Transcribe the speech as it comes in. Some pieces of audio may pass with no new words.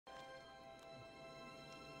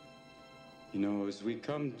You know, as we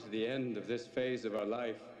come to the end of this phase of our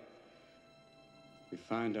life, we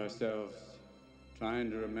find ourselves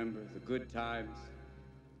trying to remember the good times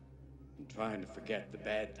and trying to forget the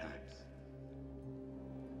bad times.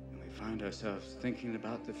 And we find ourselves thinking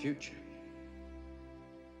about the future.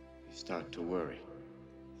 We start to worry,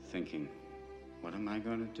 thinking, what am I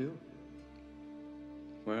going to do?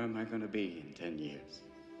 Where am I going to be in 10 years?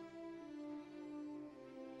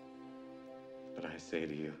 But I say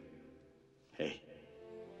to you, hey,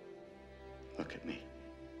 look at me.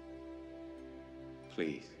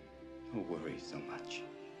 Please, don't worry so much.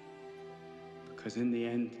 Because in the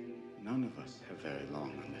end, none of us have very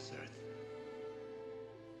long on this earth.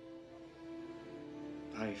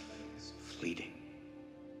 Life is fleeting.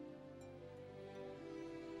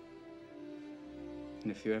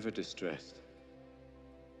 And if you're ever distressed,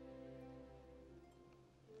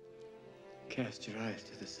 cast your eyes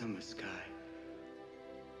to the summer sky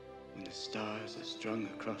when the stars are strung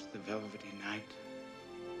across the velvety night.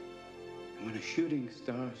 And when a shooting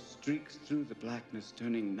star streaks through the blackness,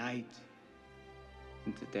 turning night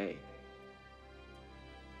into day,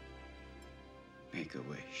 make a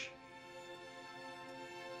wish.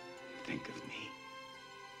 Think of me.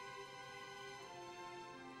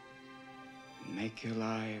 And make your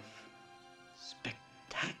life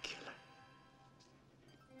spectacular.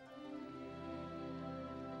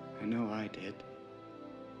 I know I did.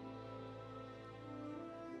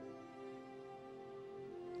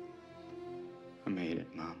 I made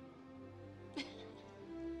it, Mom.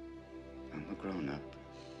 I'm a grown-up.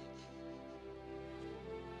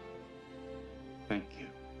 Thank you.